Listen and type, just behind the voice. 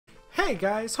Hey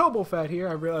guys, HoboFat here.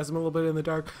 I realize I'm a little bit in the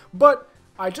dark, but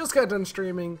I just got done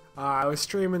streaming. I was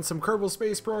streaming some Kerbal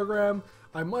Space Program.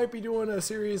 I might be doing a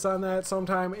series on that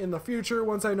sometime in the future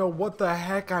once I know what the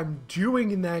heck I'm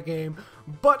doing in that game.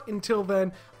 But until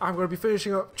then, I'm going to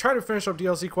be trying to finish up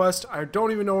DLC Quest. I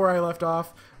don't even know where I left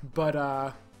off,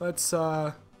 but let's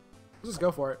just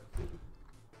go for it.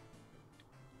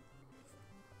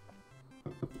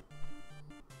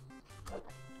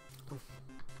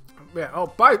 Yeah. Oh,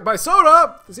 buy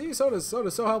soda. See, soda's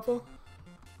so helpful.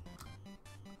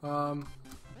 Oh,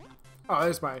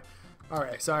 there's my. All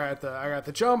right, so I got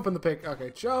the jump and the pick.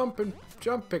 Okay, jump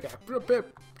pickaxe,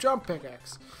 jump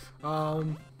pickaxe.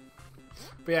 But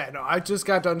yeah, no, I just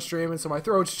got done streaming, so my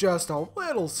throat's just a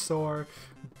little sore.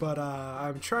 But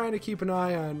I'm trying to keep an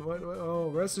eye on what.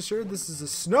 Oh, rest assured, this is a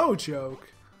snow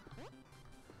joke.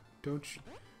 Don't you?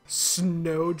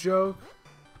 Snow joke?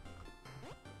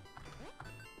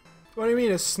 What do you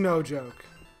mean a snow joke?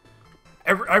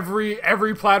 Every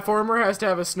platformer has to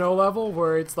have a snow level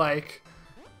where it's like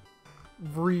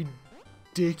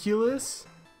ridiculous.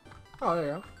 Oh, there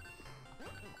you go.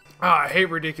 Ah, I hate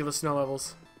ridiculous snow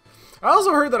levels. I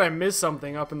also heard that I missed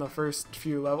something up in the first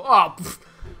few levels. Oh, pff,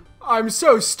 I'm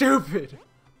so stupid.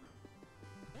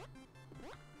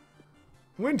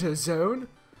 Winter Zone?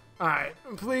 Alright,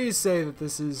 please say that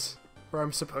this is where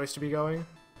I'm supposed to be going.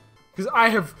 Because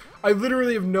I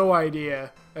literally have no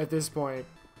idea at this point.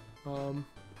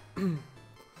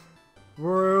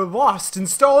 We're lost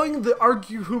installing the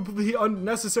arguably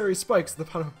unnecessary spikes at the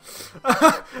bottom.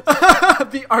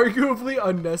 The arguably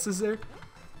unnecessary.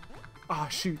 Ah,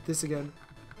 shoot, this again.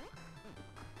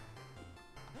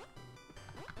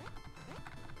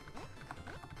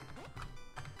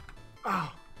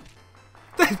 Oh.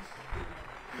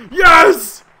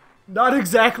 Yes! Not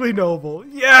exactly noble.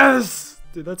 Yes!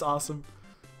 Dude, that's awesome.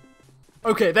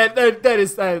 Okay, that's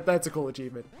a cool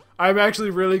achievement. I'm actually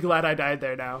really glad I died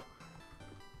there now.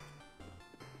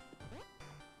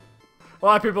 A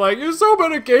lot of people are like, you're so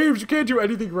bad at games, you can't do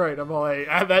anything right. I'm all like,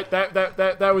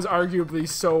 that was arguably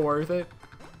so worth it.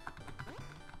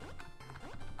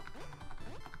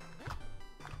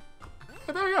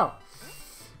 And there you go.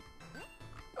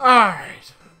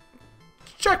 Alright.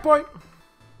 Checkpoint.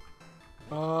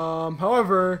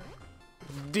 However,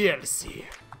 DLC.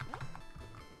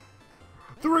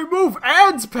 The remove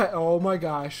ads pet. Oh my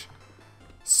gosh.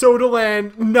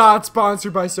 Sodaland not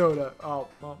sponsored by Soda. Oh,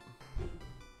 well.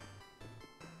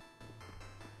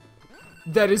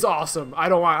 That is awesome. I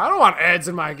don't want ads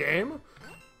in my game.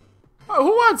 Oh,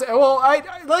 who wants? Well, I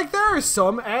like there are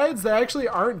some ads that actually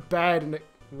aren't bad. And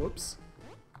whoops.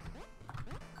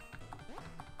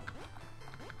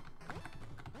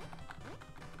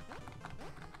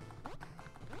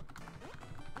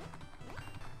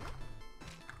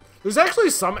 There's actually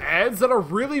some ads that are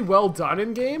really well done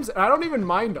in games, and I don't even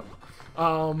mind them.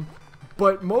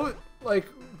 But like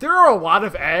there are a lot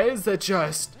of ads that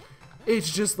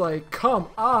it's just like, come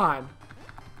on.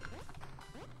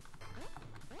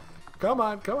 Come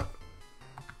on.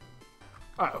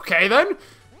 Okay then,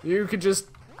 you can just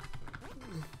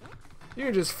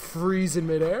freeze in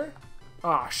midair.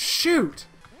 Ah, shoot!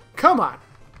 Come on.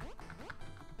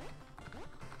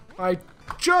 I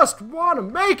just want to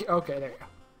make it. Okay, there you go.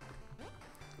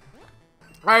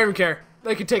 I don't even care.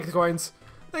 They can take the coins.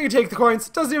 They can take the coins.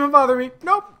 Doesn't even bother me.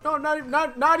 Nope. No, not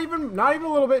even a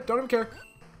little bit. Don't even care.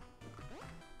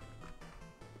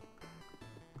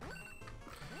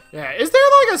 Yeah, is there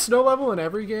like a snow level in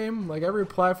every game? Like every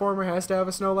platformer has to have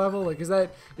a snow level? Like is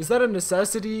that a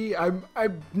necessity? I'm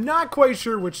not quite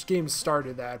sure which game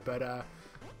started that, but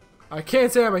I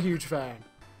can't say I'm a huge fan.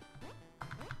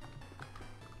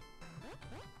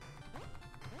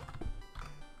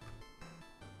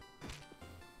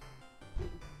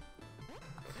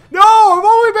 No, I'm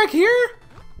all the way back here?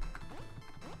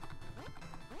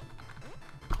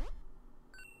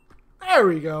 There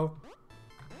we go.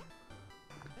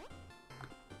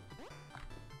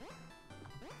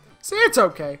 See, it's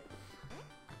okay.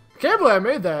 I can't believe I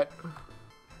made that.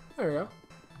 There we go.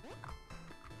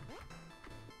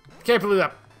 I can't believe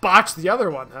I botched the other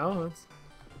one, though.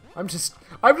 I'm just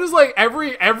like,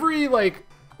 every like,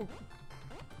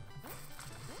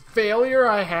 failure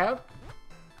I have,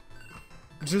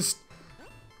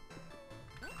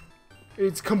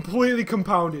 it's completely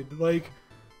compounded. Like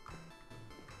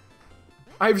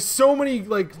I have so many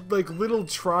like little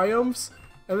triumphs,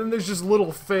 and then there's just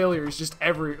little failures just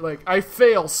I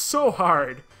fail so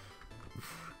hard,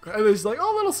 and there's like,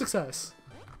 oh, little success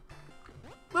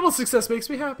makes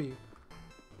me happy.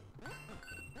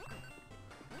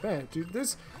 Man, dude,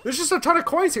 there's just a ton of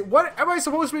coins here. What am I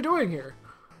supposed to be doing here?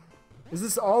 Is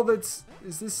this all that's...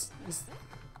 Is this... Is...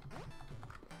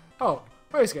 Oh,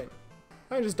 wait a second.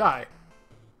 I can just die.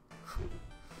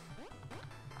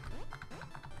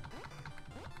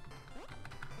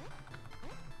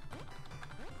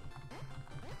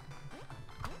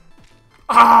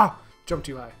 Ah! Jump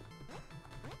too high.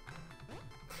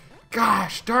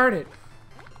 Gosh, darn it.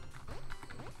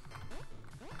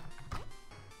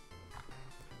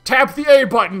 Tap the A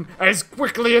button as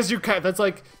quickly as you can. That's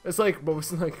like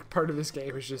most like part of this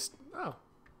game is just oh.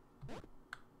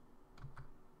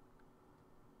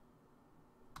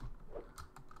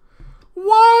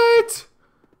 What?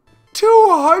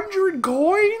 200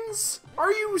 coins?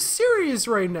 Are you serious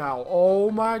right now? Oh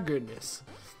my goodness.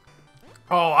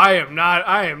 Oh, I am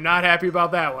not happy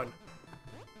about that one.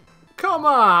 Come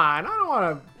on. I don't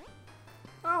want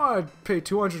to pay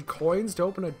 200 coins to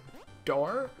open a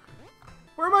door.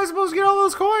 Where am I supposed to get all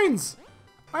those coins?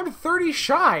 I'm 30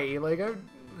 shy. Like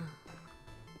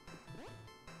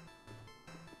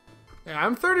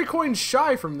I'm 30 coins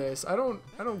shy from this. I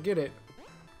don't get it.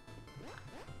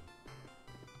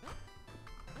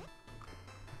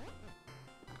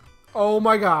 Oh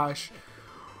my gosh.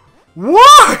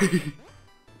 Why?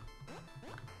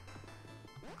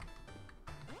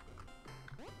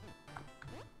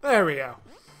 There we go.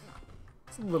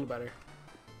 It's a little better.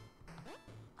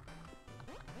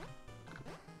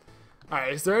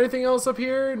 Alright, is there anything else up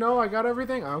here? No, I got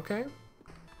everything? Okay.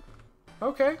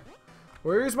 Okay.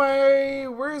 Where's my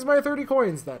 30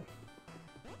 coins then?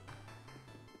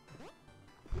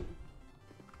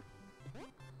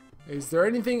 Is there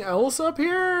anything else up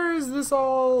here? Is this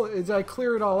all... Did I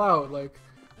clear it all out like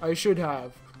I should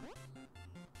have?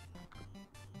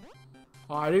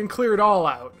 Oh, I didn't clear it all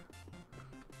out.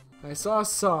 I saw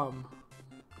some.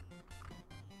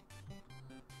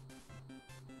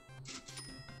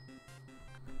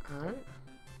 Alright.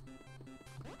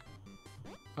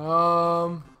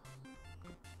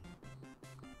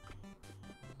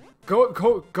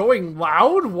 Going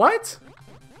loud? What?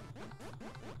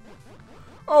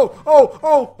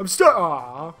 Oh, I'm stuck.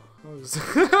 Aw.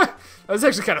 That was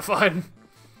actually kind of fun.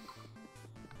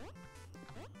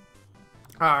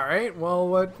 Alright, well,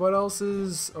 what else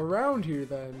is around here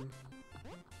then?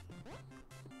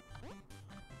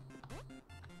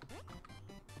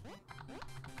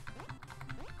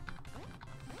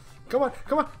 Come on,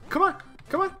 come on, come on,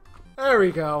 come on. There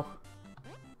we go.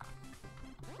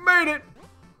 Made it.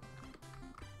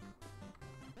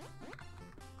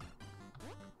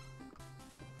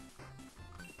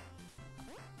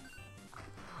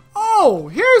 Oh,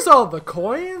 here's all the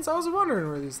coins. I was wondering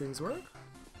where these things were.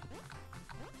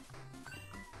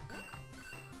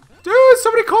 Dude,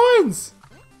 so many coins!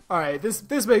 Alright,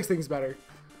 this makes things better.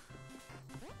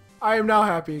 I am now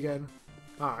happy again.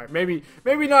 Alright, maybe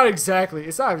not exactly.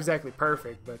 It's not exactly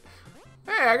perfect, but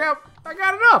hey, I got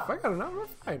enough. I got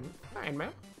enough. I'm fine,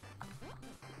 man.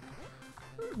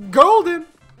 Golden.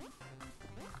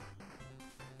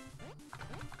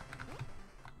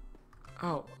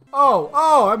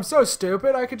 Oh, I'm so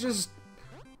stupid. I could just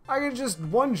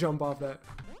one jump off that.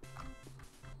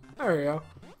 There we go.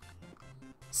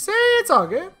 See, it's all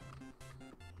good.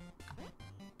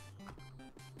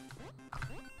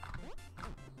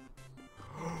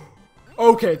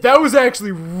 Okay, that was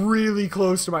actually really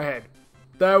close to my head.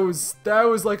 That was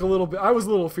like a little bit. I was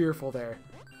a little fearful there.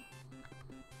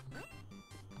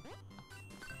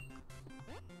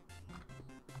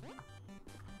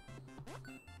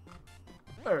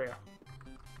 There we go.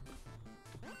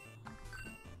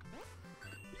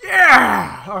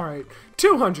 Yeah! Alright.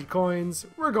 200 coins.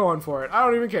 We're going for it. I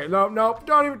don't even care. Nope.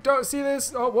 Don't see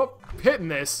this. Oh, whoop. Hitting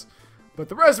this. But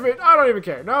the rest of it, I don't even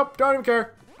care. Nope. Don't even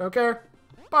care. Don't care.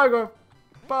 Bye, go.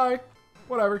 Bye.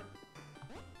 Whatever.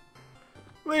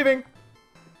 Leaving.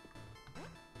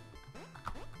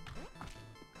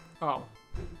 Oh.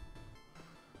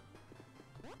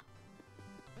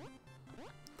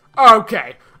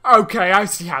 Okay. Okay, I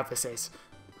see how this is.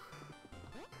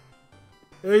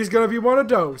 It's gonna be one of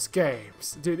those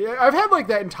games. Dude, I've had like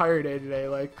that entire day today.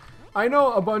 Like, I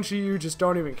know a bunch of you just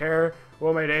don't even care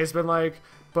what my day's been like.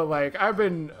 But like, I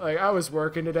was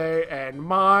working today and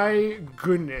my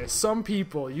goodness, some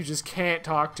people you just can't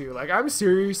talk to. Like, I'm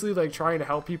seriously like trying to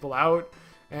help people out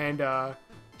and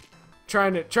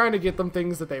trying to get them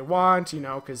things that they want, you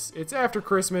know, because it's after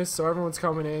Christmas, so everyone's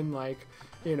coming in like,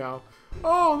 you know,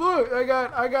 oh look, I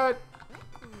got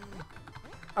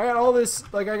all this,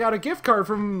 like, I got a gift card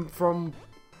from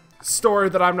store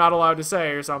that I'm not allowed to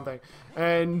say or something.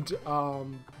 And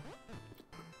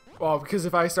well, because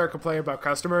if I start complaining about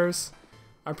customers,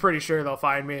 I'm pretty sure they'll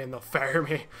find me and they'll fire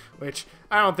me, which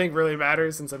I don't think really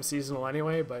matters since I'm seasonal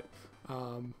anyway, but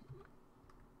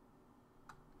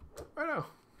I know.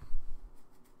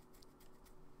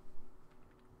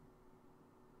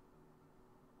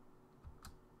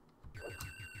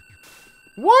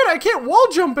 What? I can't wall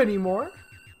jump anymore.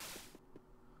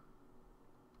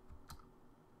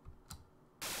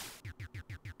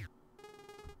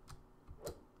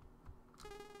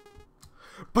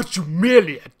 But you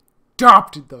merely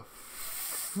adopted the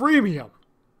freemium.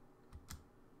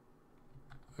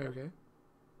 Okay.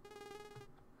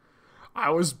 I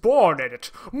was born in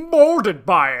it, molded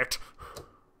by it.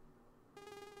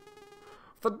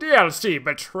 The DLC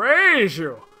betrays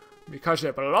you because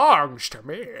it belongs to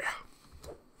me.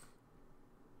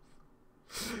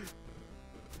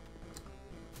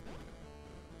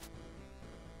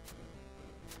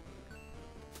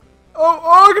 Oh,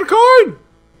 I got a coin!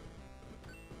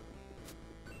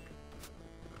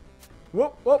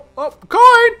 Whoa, whoa, oh,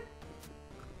 coin!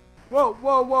 Whoa,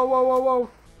 whoa, whoa, whoa, whoa, whoa.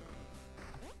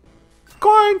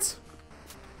 Coins!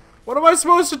 What am I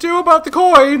supposed to do about the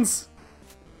coins?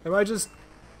 Am I just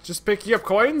picking up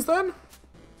coins then?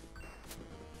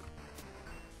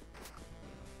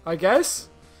 I guess?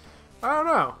 I don't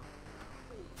know.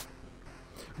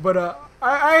 But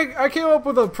I came up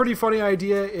with a pretty funny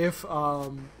idea if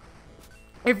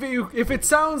it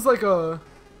sounds like a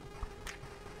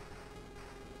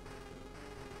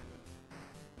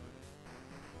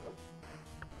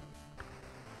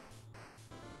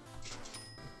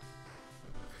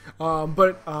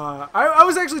I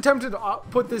was actually tempted to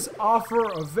put this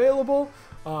offer available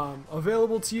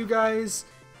to you guys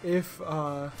if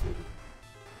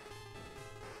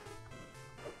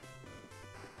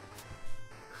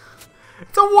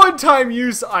it's a one-time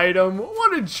use item.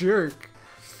 What a jerk.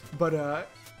 But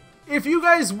if you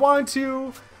guys want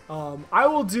to, I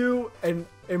will do an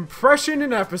impression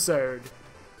an episode.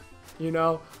 You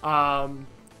know,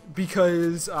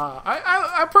 because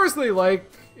I personally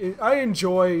I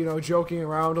enjoy, you know, joking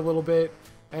around a little bit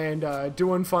and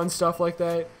doing fun stuff like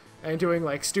that and doing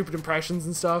like stupid impressions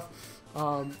and stuff.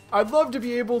 I'd love to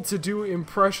be able to do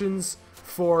impressions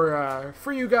for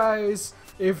you guys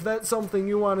if that's something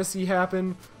you want to see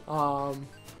happen.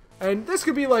 And this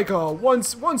could be like a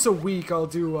once a week I'll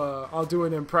do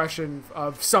an impression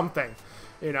of something,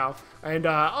 you know, and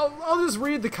I'll just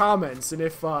read the comments, and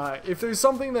if there's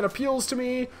something that appeals to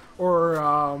me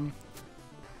or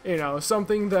you know,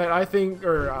 something that I think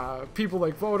or people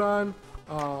like vote on,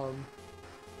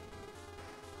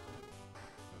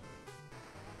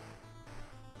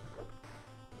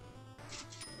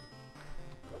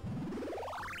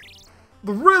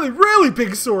 the really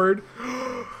big sword.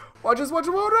 Watch this, watch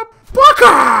it, load up.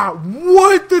 Baka!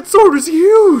 What? That sword is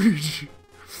huge!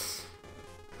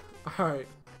 Alright.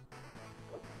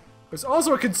 There's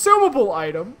also a consumable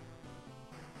item.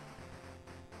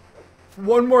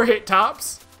 One more hit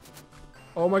tops.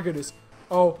 Oh my goodness.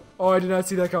 Oh, I did not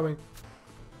see that coming.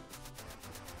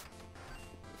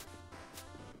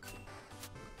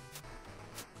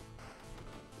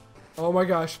 Oh my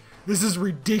gosh. This is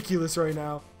ridiculous right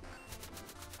now.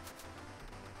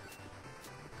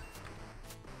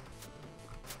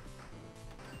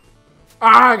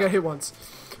 Ah, I got hit once.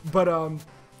 But, I'd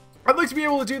like to be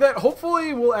able to do that.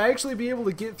 Hopefully, we'll actually be able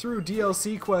to get through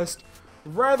DLC quest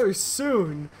rather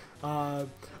soon.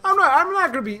 I'm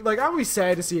not gonna be, like, I'll be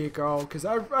sad to see it go, because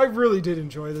I really did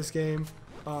enjoy this game.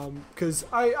 Because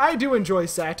I do enjoy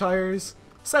satires.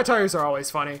 Satires are always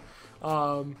funny.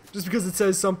 Just because it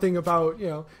says something about, you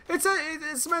know,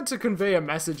 it's meant to convey a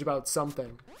message about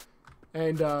something.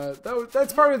 And,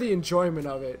 that's part of the enjoyment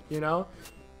of it, you know?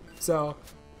 So...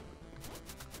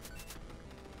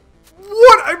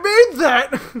 What? I made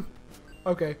that!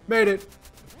 Okay, made it.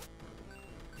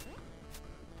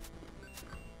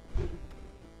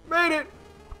 Made it!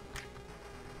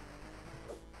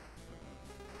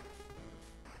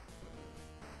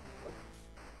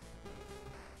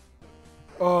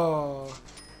 Oh.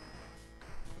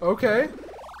 Okay.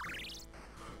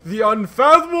 The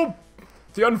unfathomable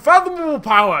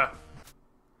power.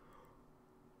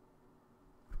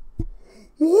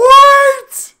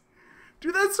 What?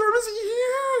 Dude, that sword is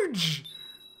huge!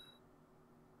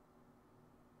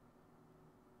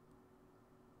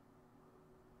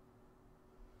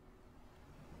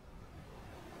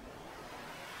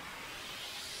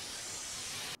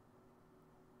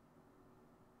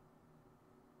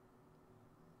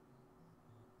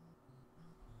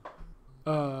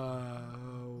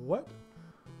 What?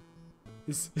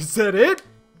 Is that it?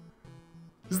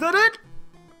 Is that it?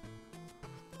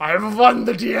 I've won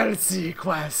the DLC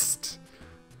quest!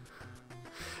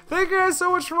 Thank you guys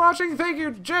so much for watching. Thank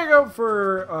you, Jacob,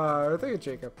 for, thank you,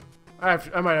 Jacob. I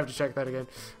might have to check that again.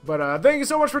 But, thank you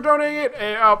so much for donating it.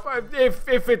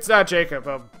 If it's not Jacob,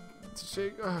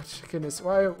 Oh goodness,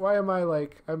 why am I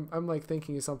like I'm like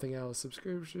thinking of something else?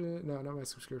 Subscription? No, not my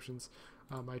subscriptions.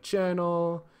 My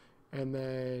channel, and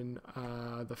then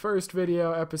the first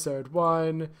video, episode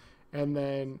 1, and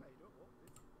then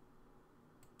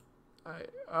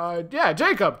yeah,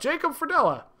 Jacob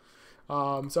Fradella.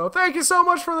 So thank you so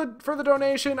much for the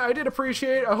donation. I did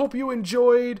appreciate it. I hope you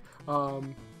enjoyed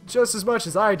just as much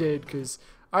as I did, because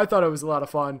I thought it was a lot of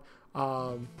fun.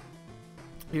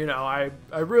 You know, I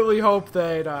really hope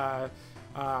that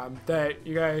that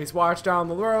you guys watch down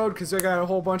the road, because I got a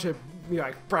whole bunch of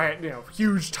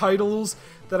huge titles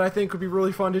that I think would be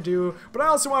really fun to do. But I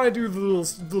also want to do the little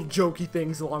jokey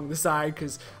things along the side,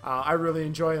 because I really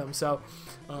enjoy them. So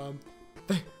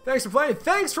thanks for playing.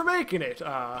 Thanks for making it.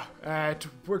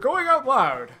 We're going out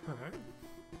loud. All right,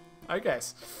 I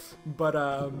guess. But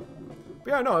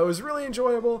yeah, no, it was really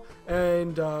enjoyable,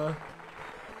 and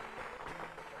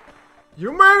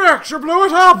you maniacs, you blew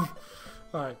it up!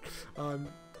 Alright,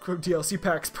 DLC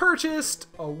packs purchased,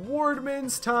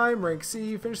 awardman's time, rank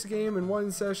C, finish the game in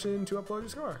 1 session to upload your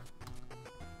score.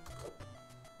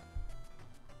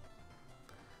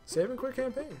 Save and quit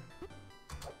campaign.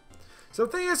 So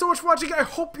thank you so much for watching. I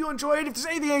hope you enjoyed. If there's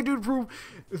anything I can do to improve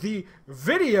the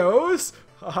videos,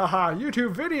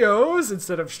 YouTube videos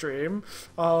instead of stream,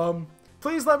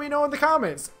 please let me know in the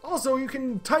comments. Also, you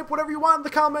can type whatever you want in the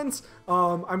comments.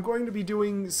 I'm going to be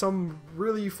doing some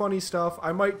really funny stuff.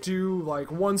 I might do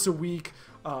like once a week,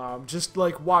 just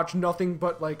like watch nothing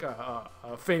but like a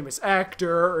famous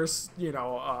actor, or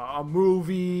a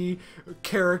movie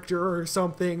character or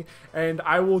something, and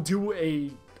I will do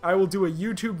a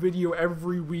YouTube video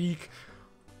every week,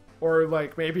 or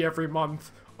like maybe every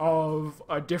month, of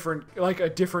a different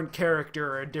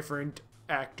character, or a different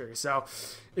actor. So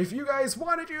if you guys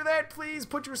want to do that, please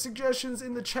put your suggestions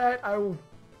in the chat. I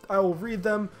will read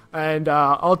them, and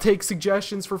I'll take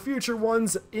suggestions for future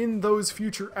ones in those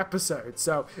future episodes.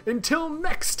 So until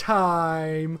next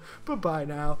time, bye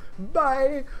now.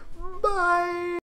 Bye.